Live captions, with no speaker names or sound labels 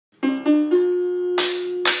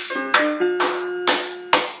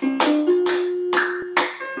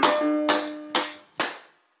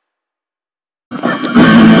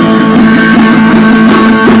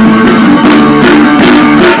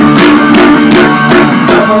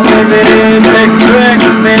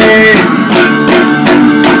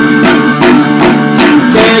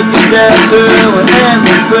to an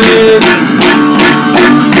endless sleep.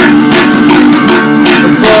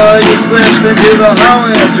 Before you slip into the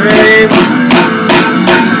hole of dreams.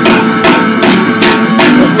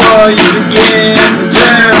 Before you begin the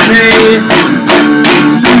journey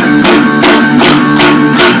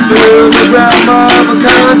through the realm of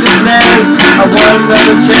unconsciousness. I want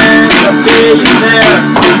another chance, I'll be you there.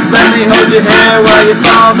 Let me hold your hair while you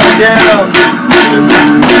fall back down.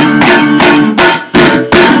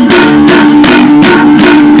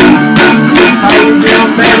 How you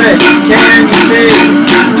doing, baby? Can you see?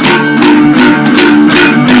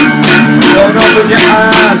 Don't open your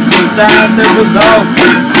eyes, decide the results.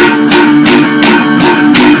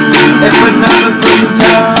 If another person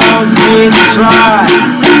tells me to try,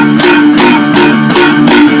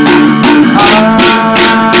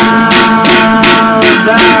 I'll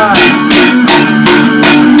die.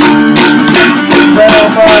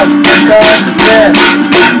 Realm of Unconsciousness,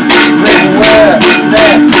 living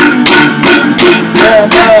awareness.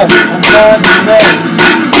 Realm of Unconsciousness.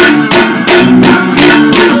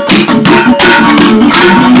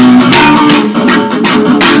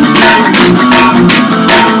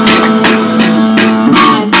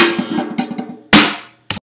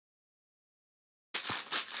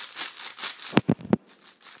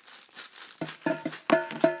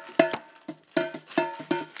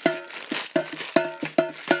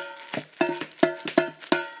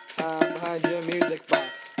 Behind your music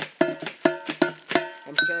box,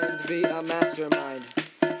 I'm pretending to be a mastermind.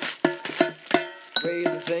 Raise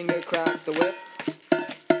the finger, crack the whip.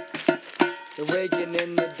 You're raking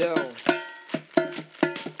in the dough,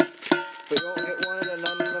 but you won't get one and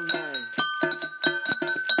none of mine.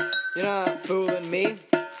 You're not fooling me.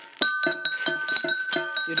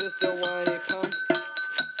 You're just a whiny punk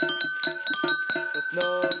with no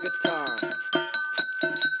guitar.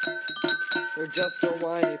 You're just a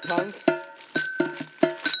whiny punk,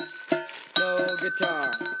 no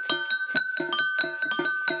guitar.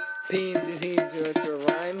 P&D to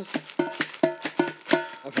rhymes.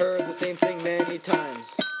 I've heard the same thing many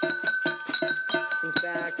times. Since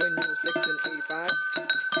back when you were 6 and 85.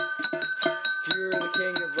 If you're the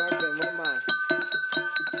king of rock, then what am I?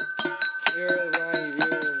 You're the whiny,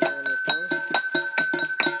 you're the whiny punk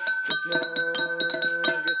with no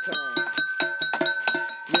guitar.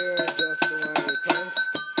 You're just a whiny punk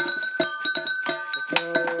with no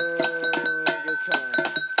guitar.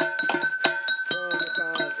 From the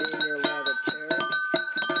cause in your leather chair,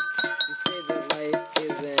 you say that life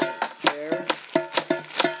isn't fair.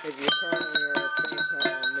 If you turn your face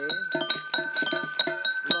on me,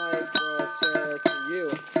 life was fair to you.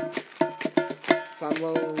 If I'm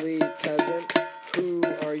lonely peasant, who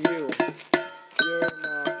are you? You're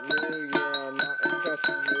not new, you're not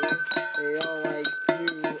impressing me. They all like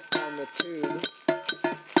you on the tube.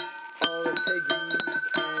 All the piggies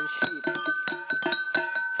and sheep.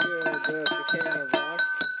 You're just a king of rock.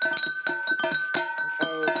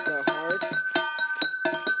 Without the heart.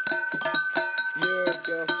 You're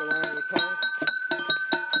just a whiny punk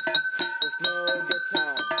with no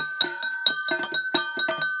guitar.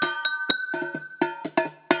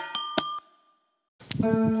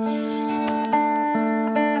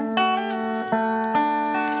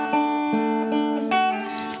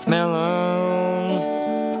 Mellow,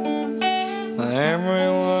 when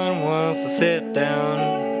everyone wants to sit down,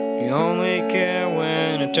 you only care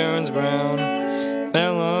when it turns brown.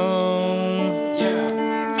 Mellow, yeah.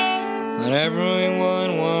 Not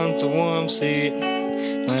everyone wants a warm seat.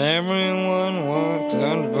 Not everyone wants a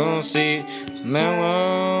comfortable seat.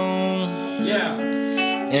 Mellow, yeah.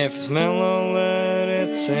 If it's mellow, let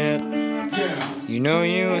it sit. Yeah. You know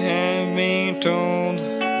you have been told.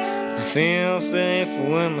 I feel safe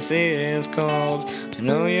when my seat is cold. I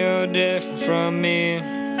know you're different from me,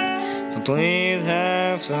 but please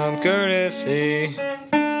have some courtesy.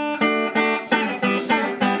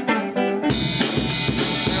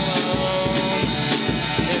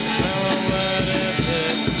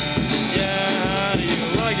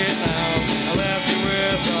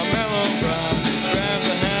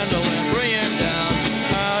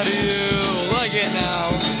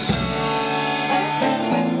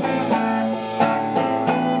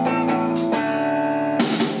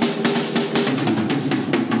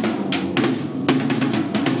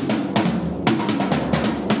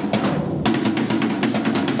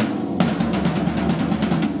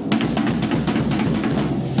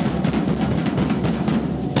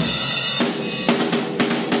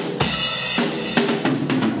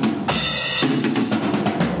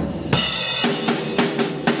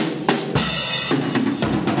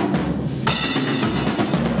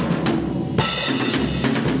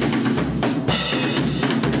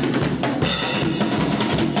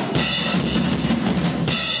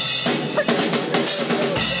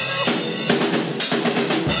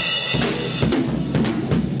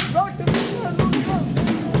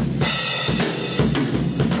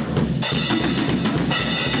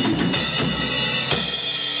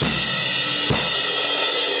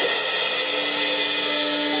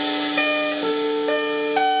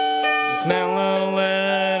 it's mellow,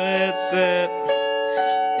 let it sit.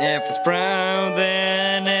 If it's brown,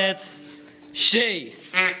 then it's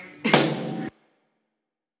sheath.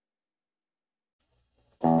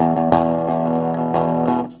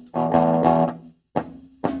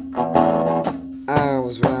 I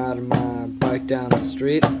was riding my bike down the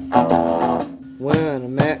street when I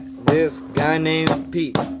met this guy named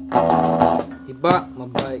Pete. He bought my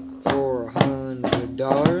bike for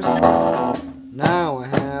 $100. Now I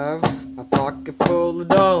have a pocket full of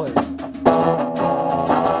dollars.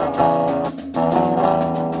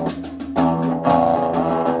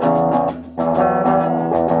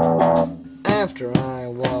 After I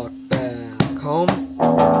walked back home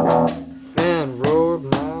and rode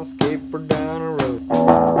my skateboard down a road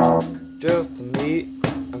just to meet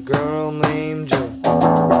a girl named Jo.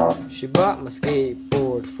 She bought my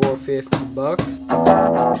skateboard for $50,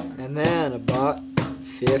 and then I bought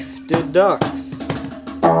 50 ducks.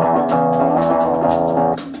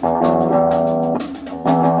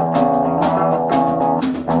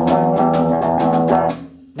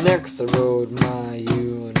 Next I rode my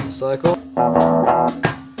unicycle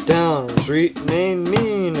down a street named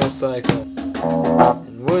Mychasiw,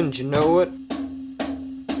 and wouldn't you know it,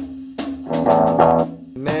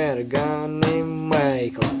 met a guy named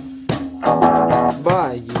Michael.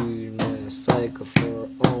 Buy a unicycle for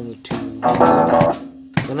only $2.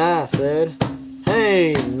 And I said,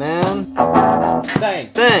 hey man,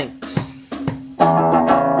 thanks.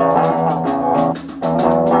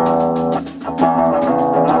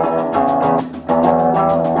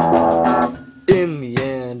 In the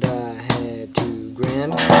end I had $2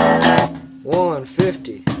 grand,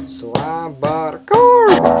 $150, so I bought a car.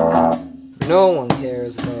 No one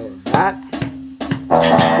cares about that.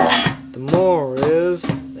 The moral is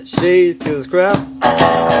that sheath is crap,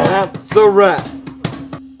 that's a wrap.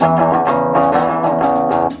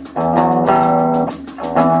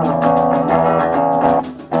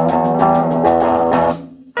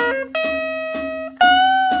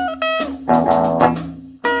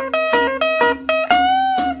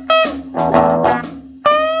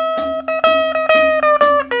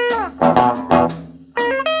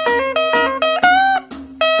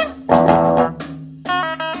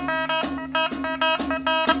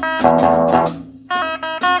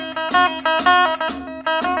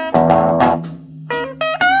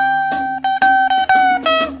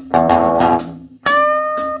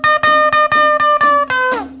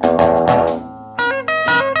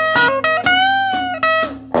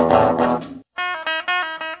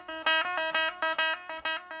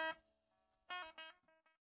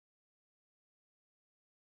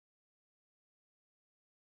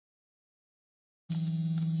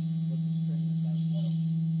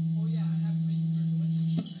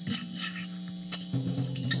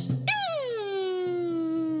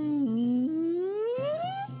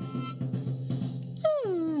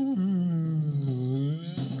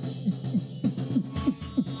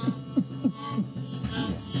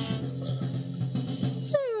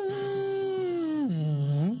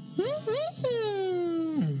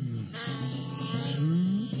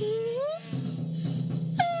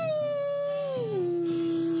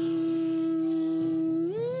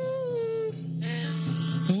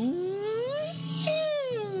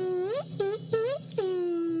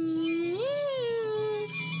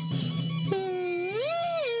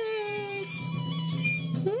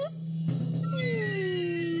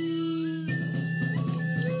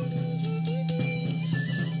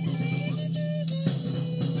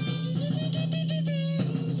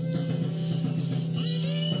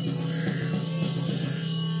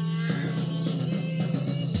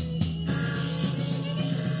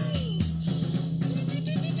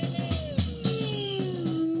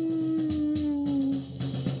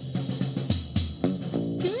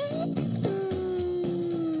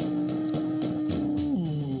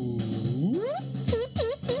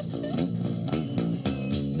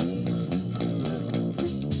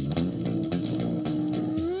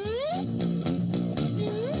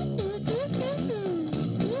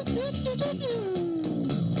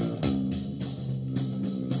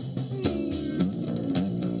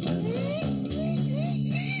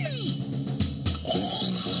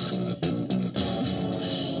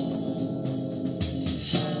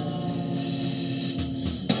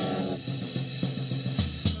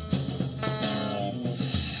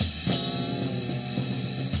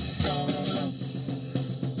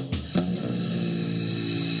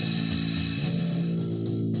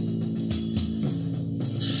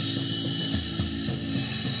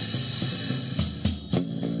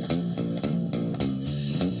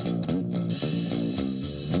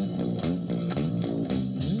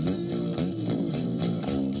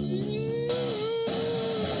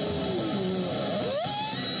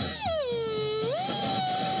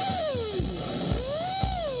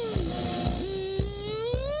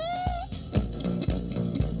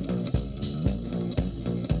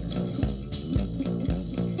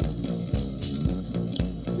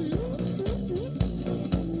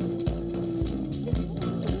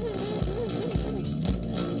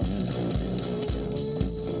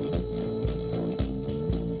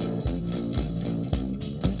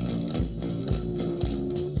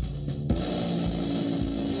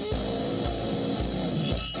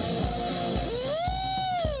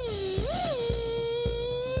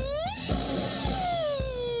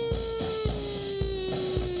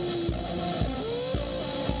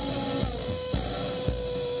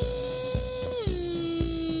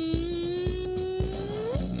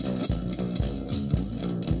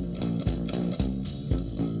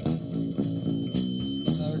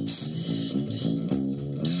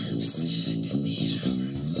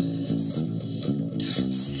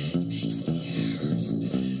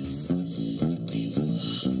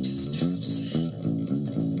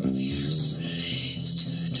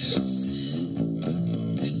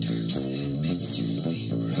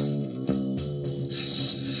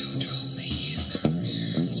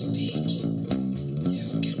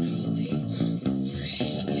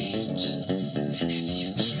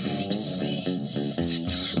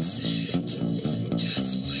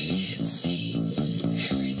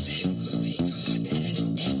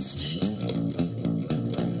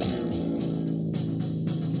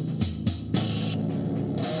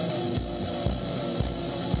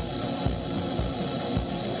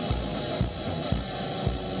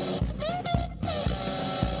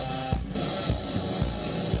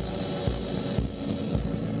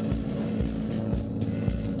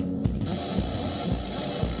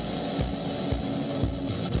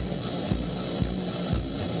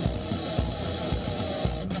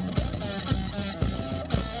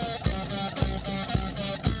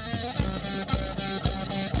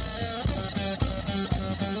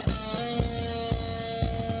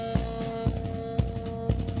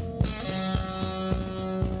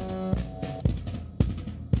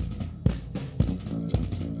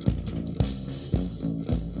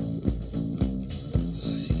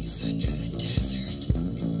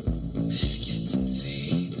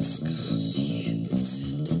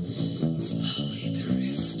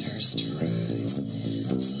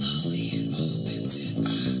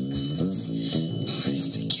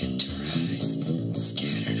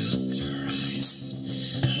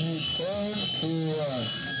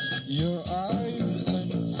 Your eyes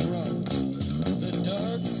unfront, the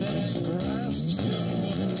dark sand grasps your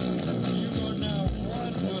foot. You are now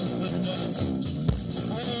one with the dust.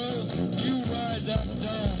 Tomorrow you rise at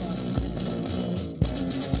dawn.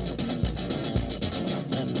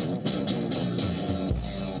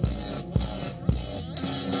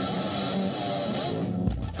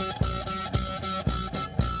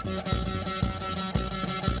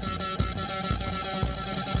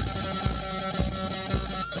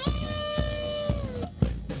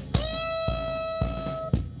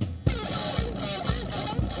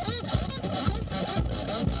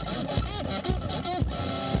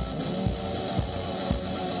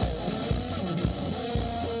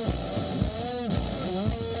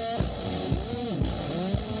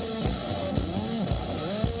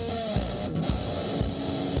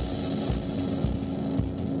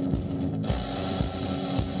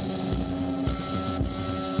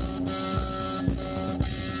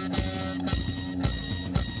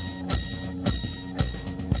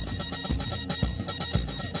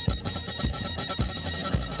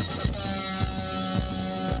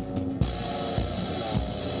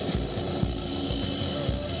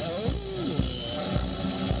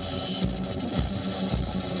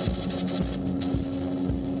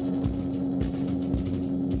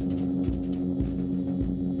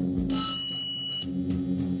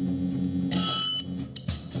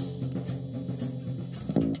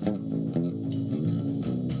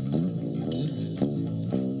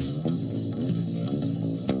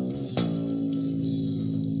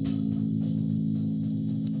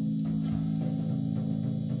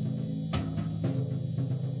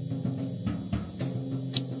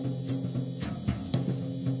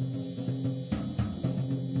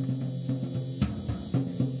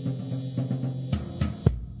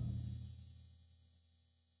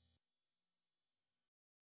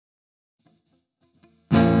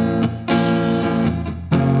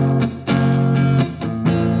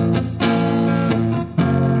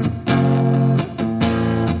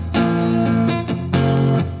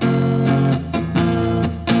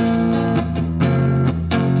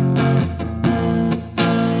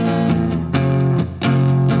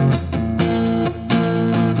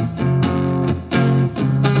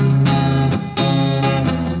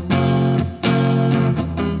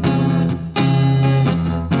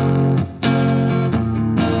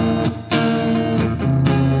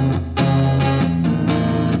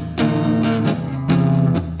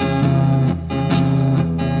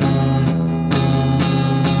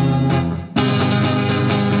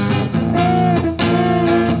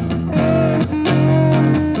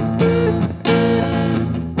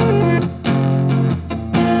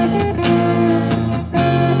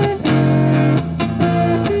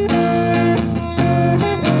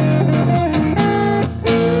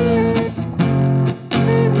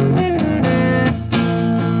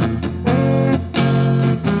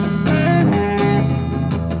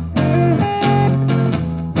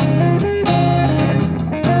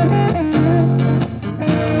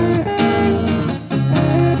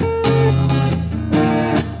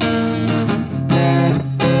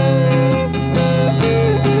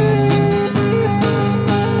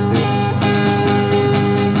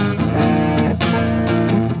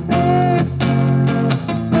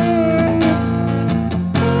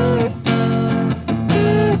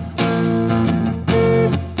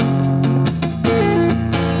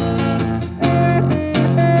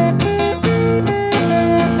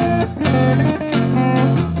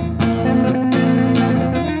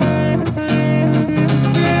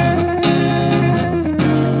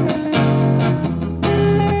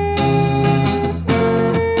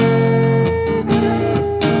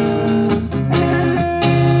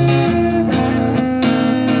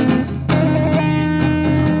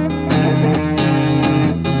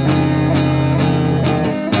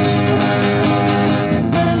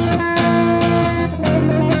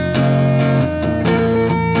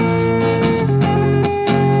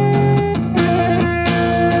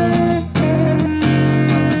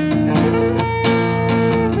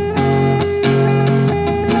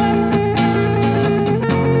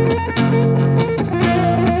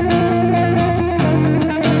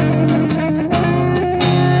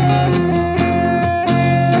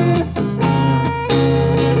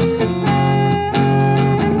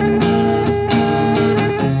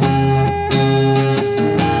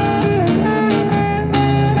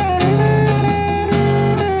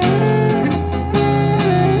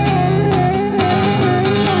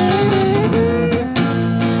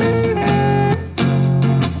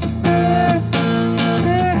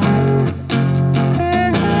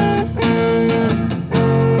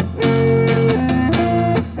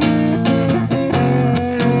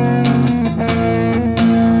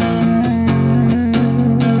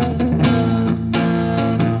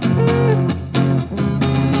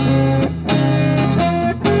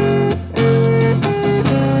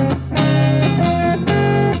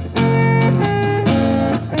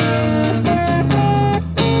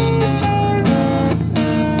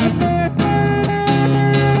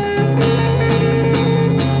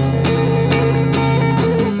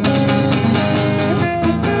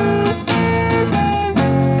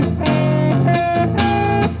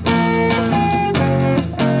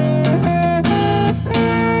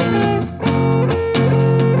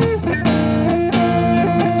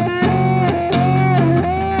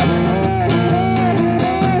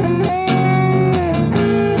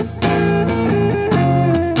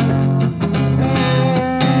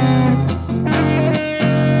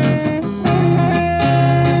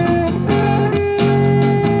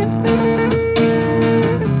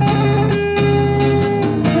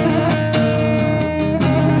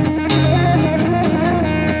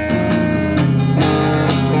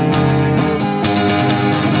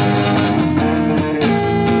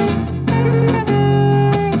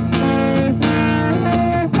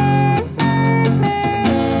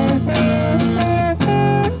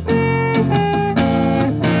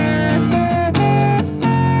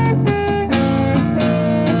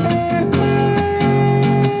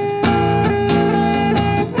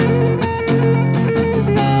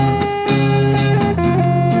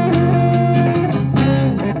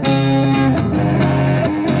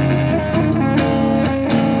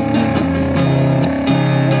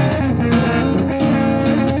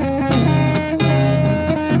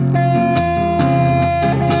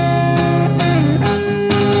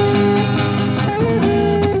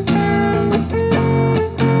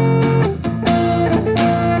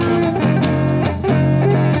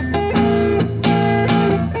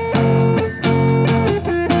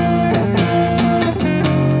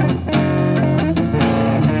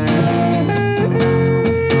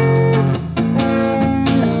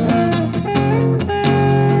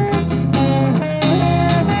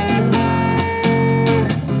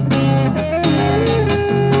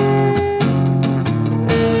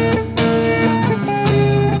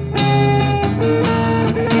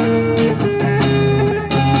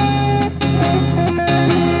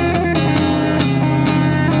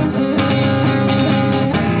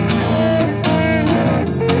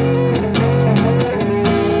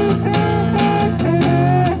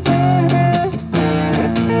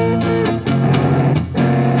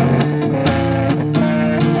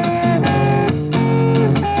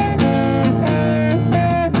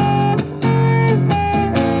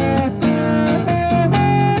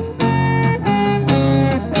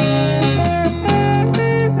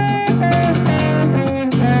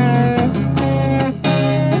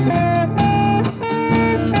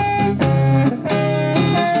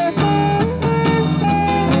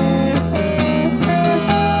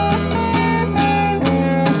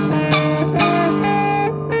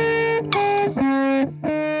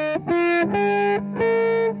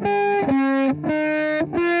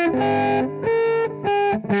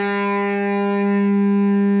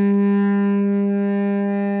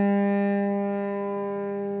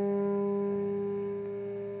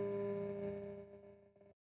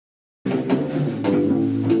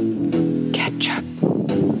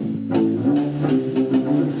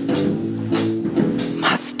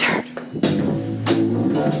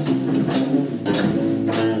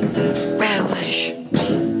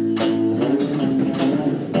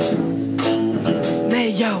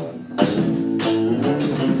 Yo!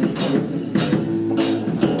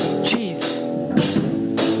 Jeez!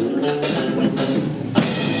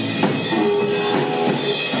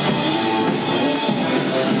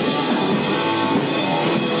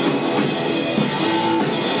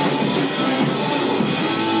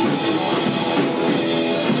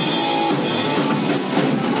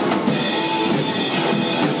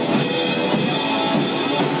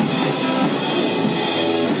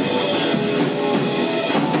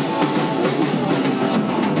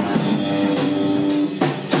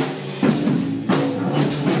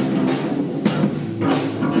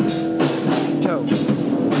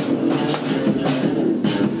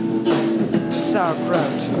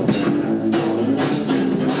 Sauerkraut.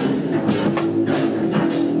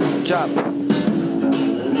 Chop.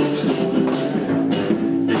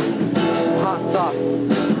 Hot sauce.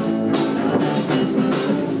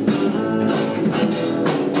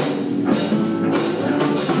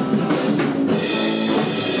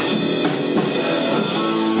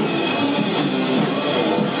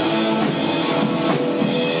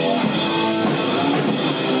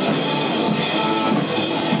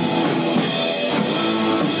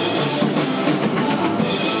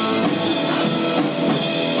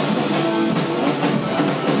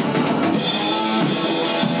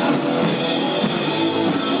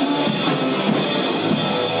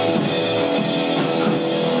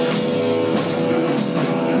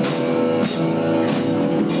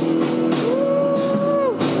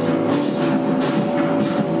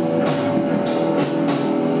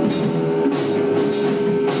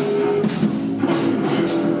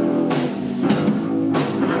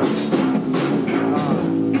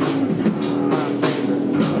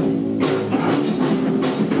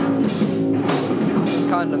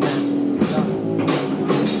 Condiments.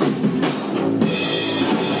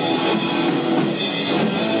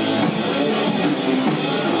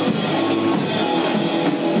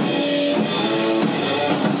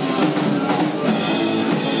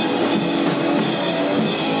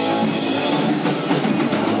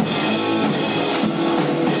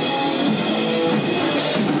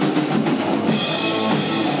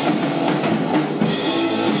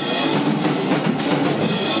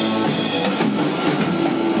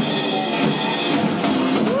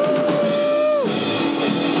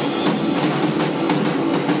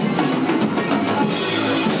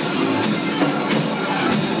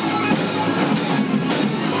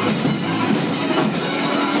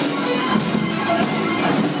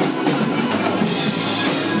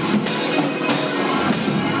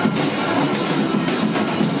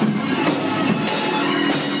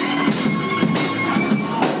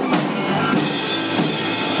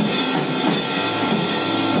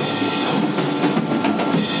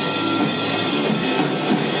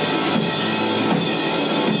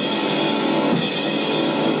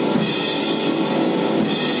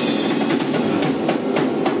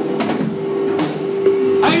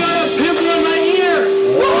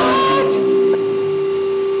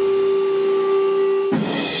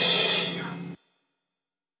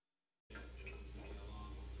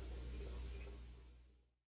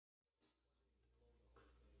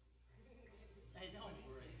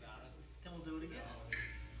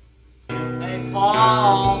 Hey,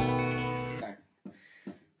 Paul! Sorry.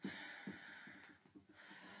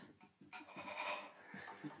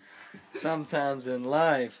 Sometimes in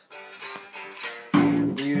life,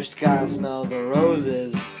 you just gotta smell the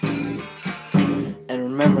roses and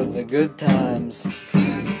remember the good times.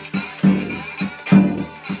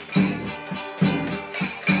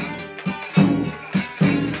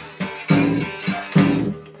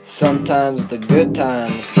 Sometimes the good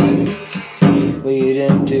times lead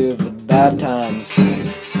into the bad times.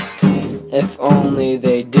 If only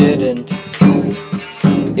they didn't,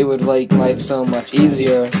 it would make life so much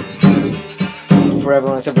easier for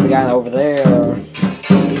everyone except for the guy over there.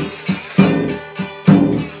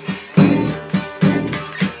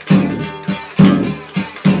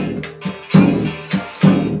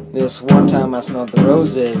 This one time I smelled the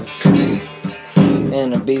roses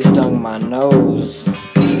and a bee stung my nose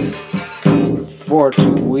for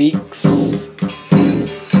 2 weeks.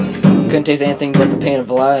 Couldn't taste anything but the pain of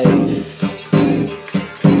life.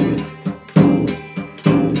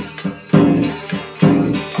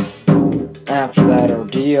 After that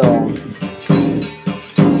ordeal,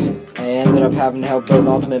 I ended up having to help build an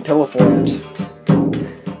ultimate pillow for it.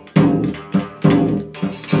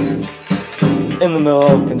 In the middle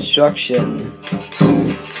of construction,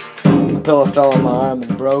 a pillow fell on my arm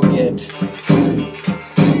and broke it.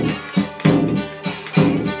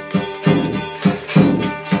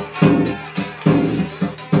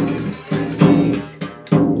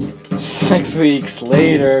 6 weeks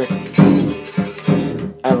later,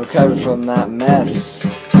 I recovered from that mess,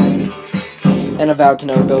 and I vowed to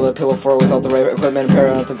never build a pillow fort without the right equipment and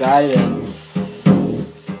parental guidance.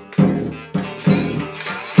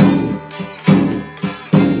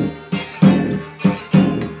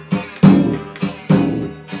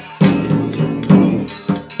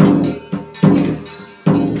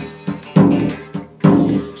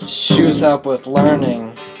 Shoes help with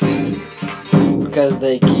learning because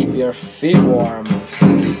they keep your feet warm.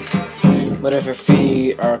 But if your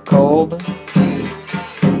feet are cold,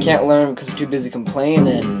 you can't learn because you're too busy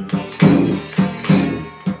complaining.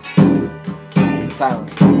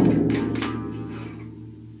 Silence.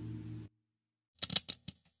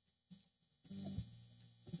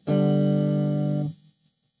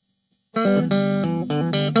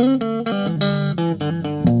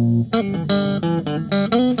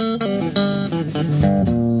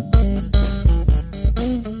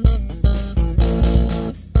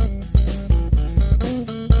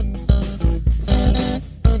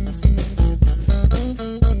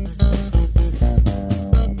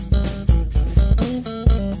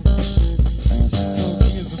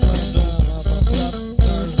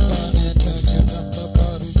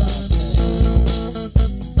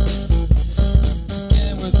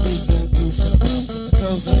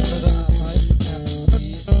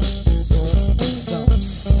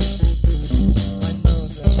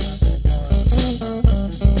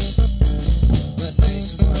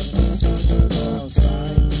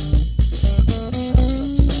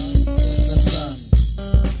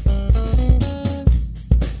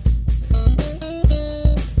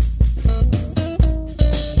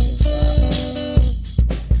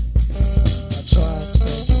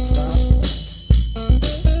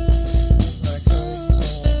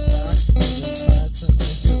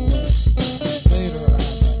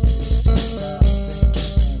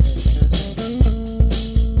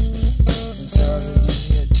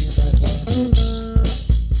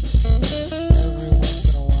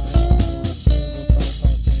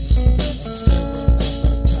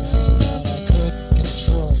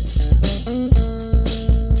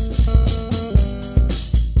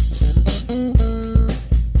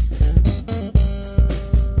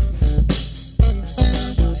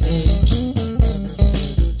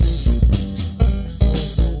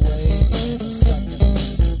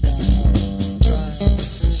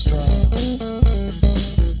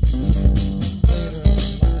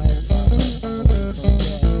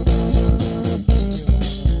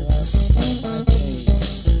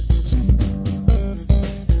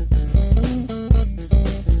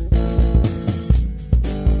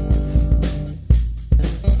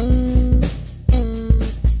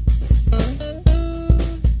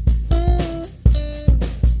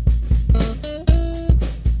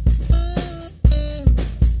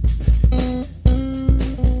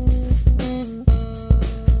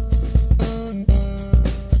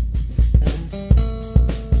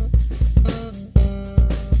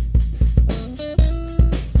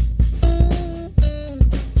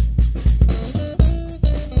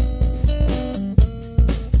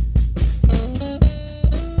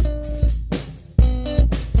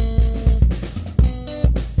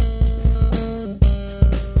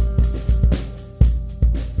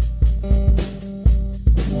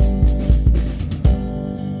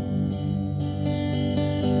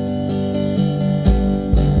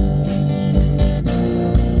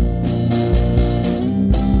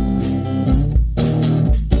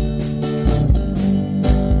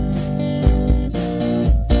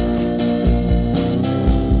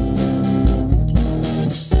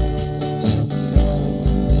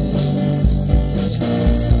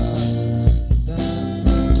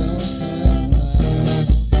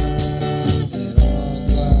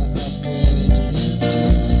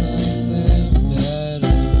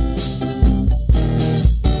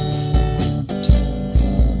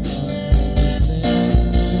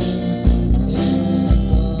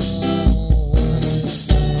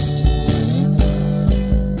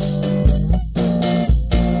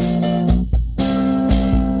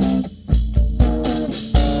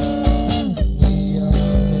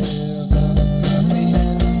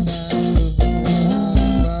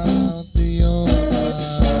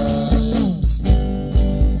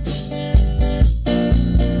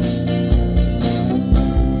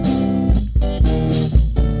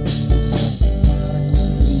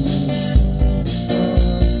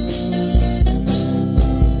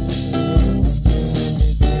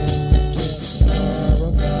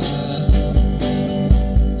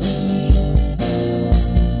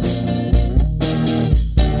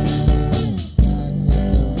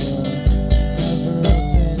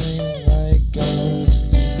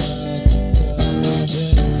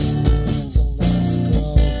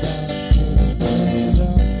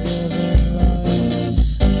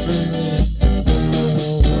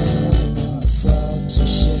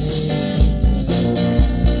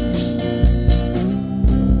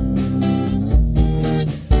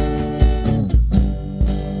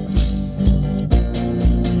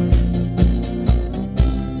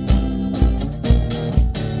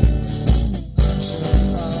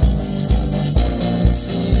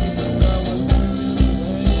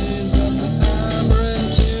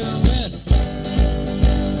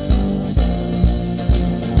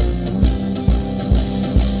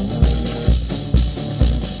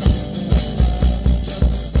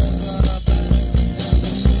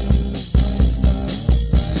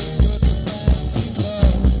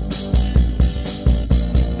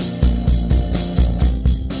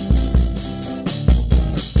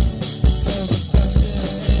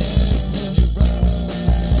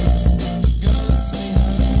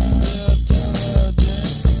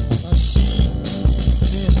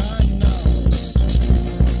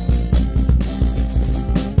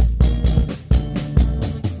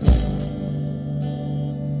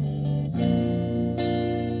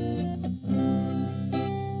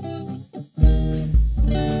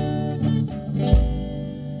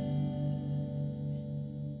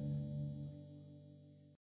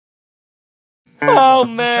 Oh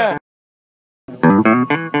man!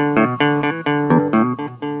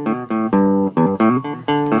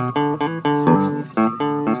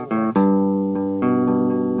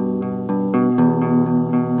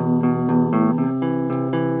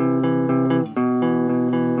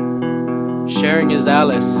 Sharing is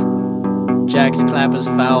Alice. Jack's clap is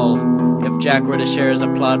foul. If Jack were to share his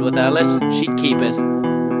applaud with Alice, she'd keep it.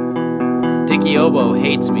 Dickie Oboe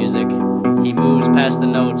hates music. He moves past the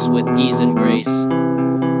notes with ease and grace.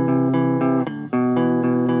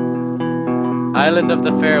 Island of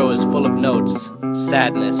the Pharaoh is full of notes,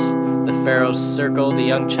 sadness. The pharaohs circle the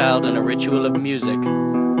young child in a ritual of music.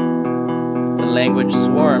 The language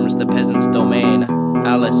swarms the peasant's domain.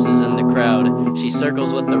 Alice is in the crowd. She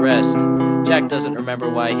circles with the rest. Jack doesn't remember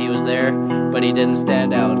why he was there, but he didn't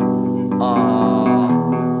stand out. Aww.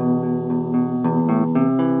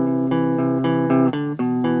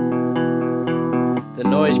 The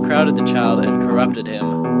noise crowded the child and corrupted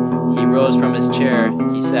him. He rose from his chair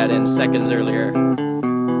he sat in seconds earlier.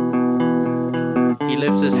 He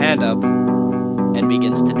lifts his hand up and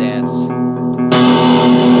begins to dance.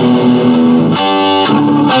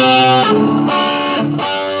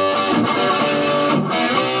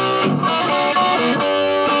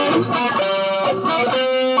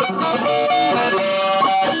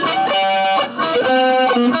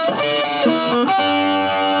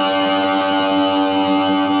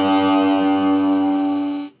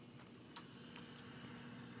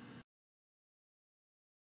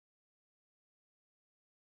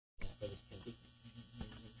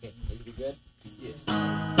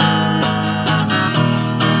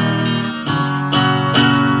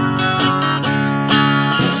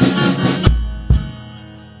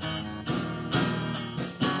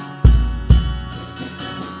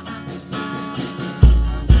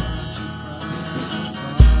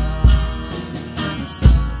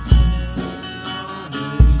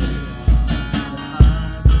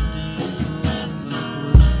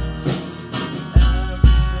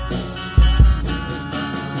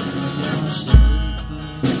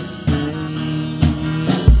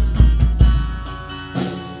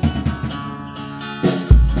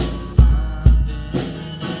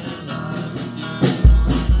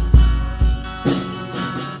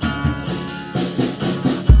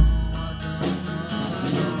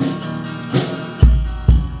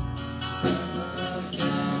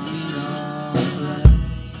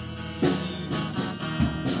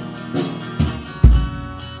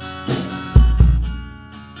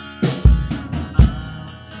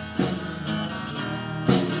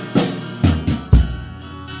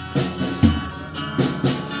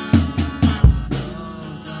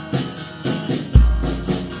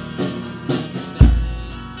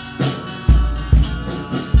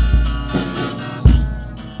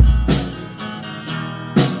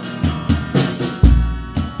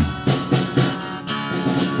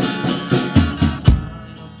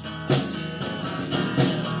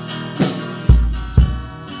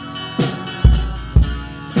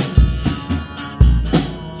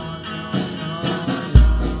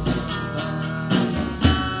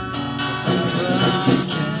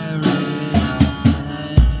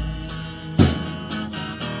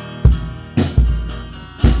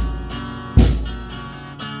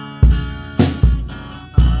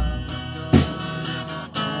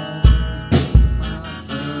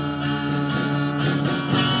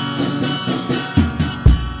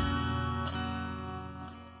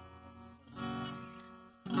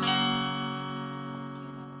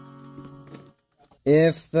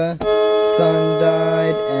 If the sun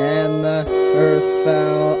died and the earth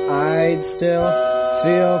fell, I'd still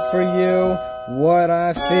feel for you what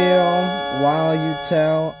I feel while you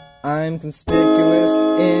tell. I'm conspicuous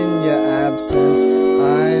in your absence.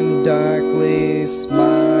 I'm darkly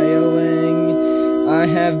smiling. I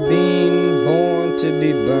have been born to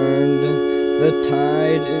be burned. The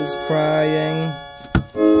tide is crying.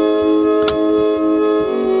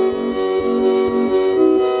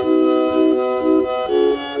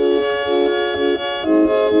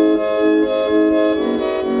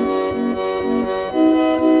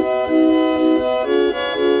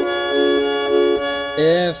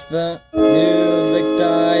 If the music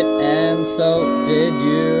died and so did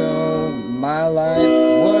you, my life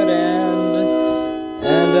would end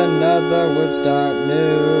and another would start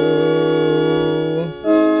new.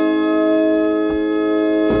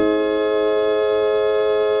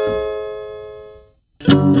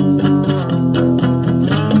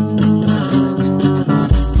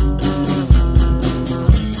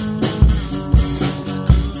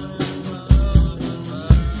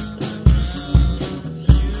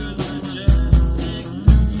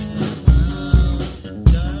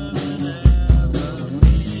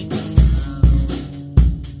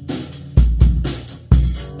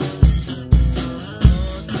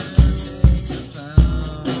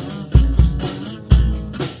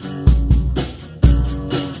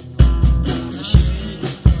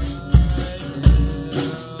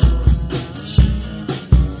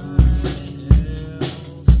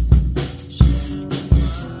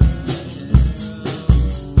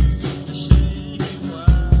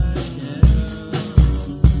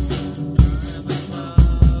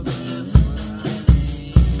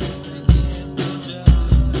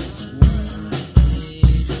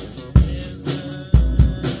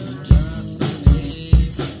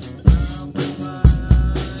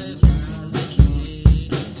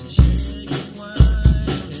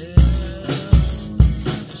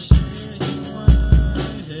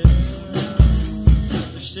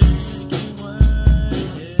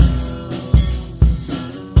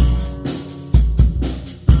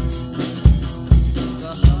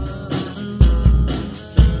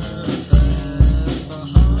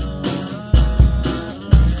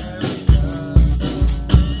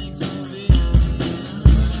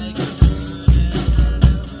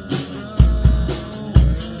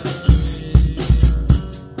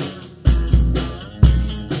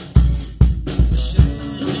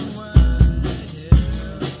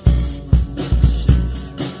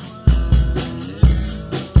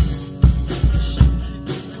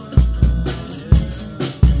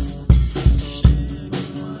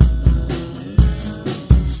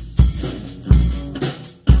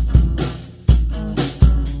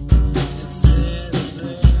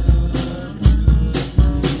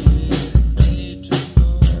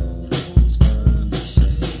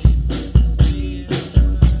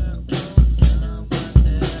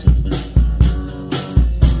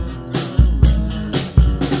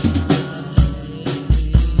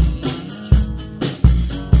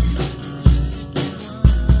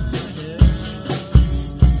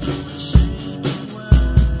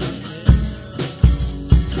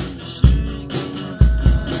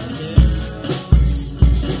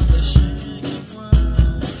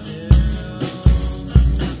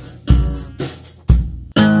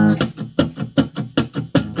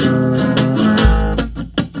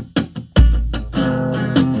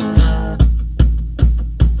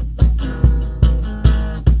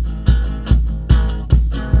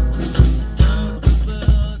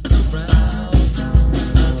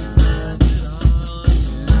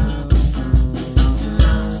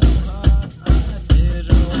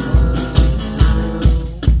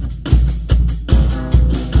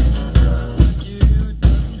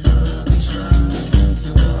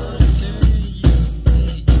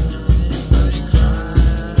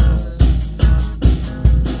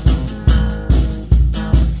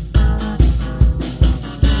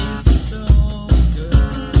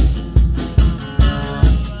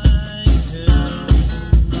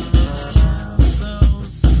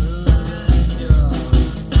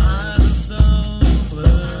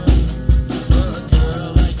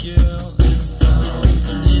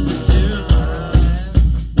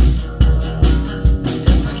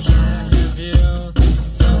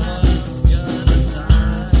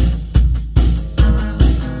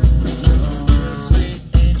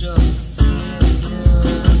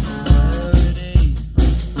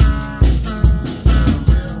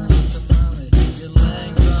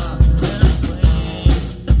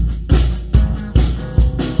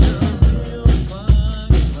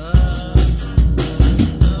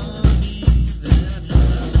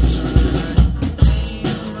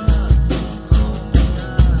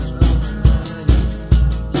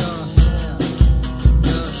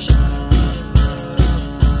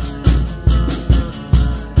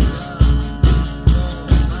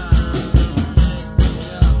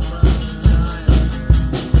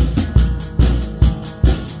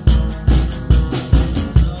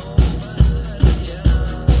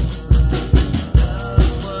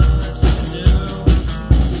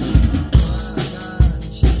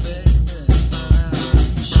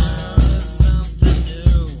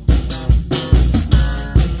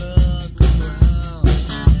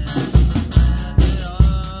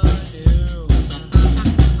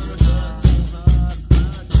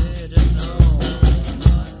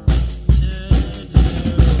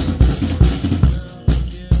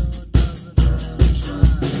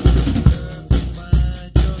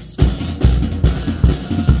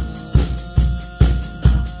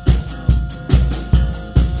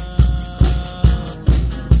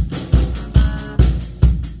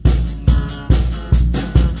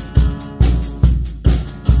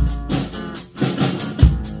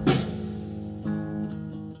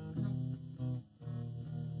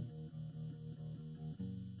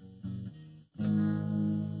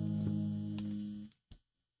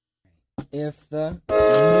 if the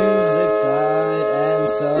music died, and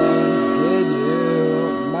so did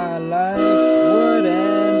you. My life would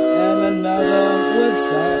end, and another would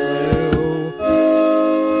start new.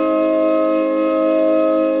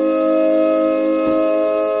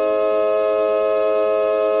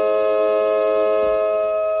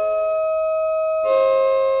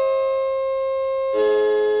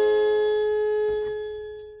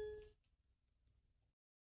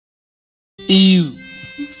 Ew.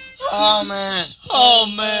 Oh man. Oh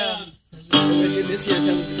man. This year's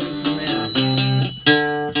coming from man.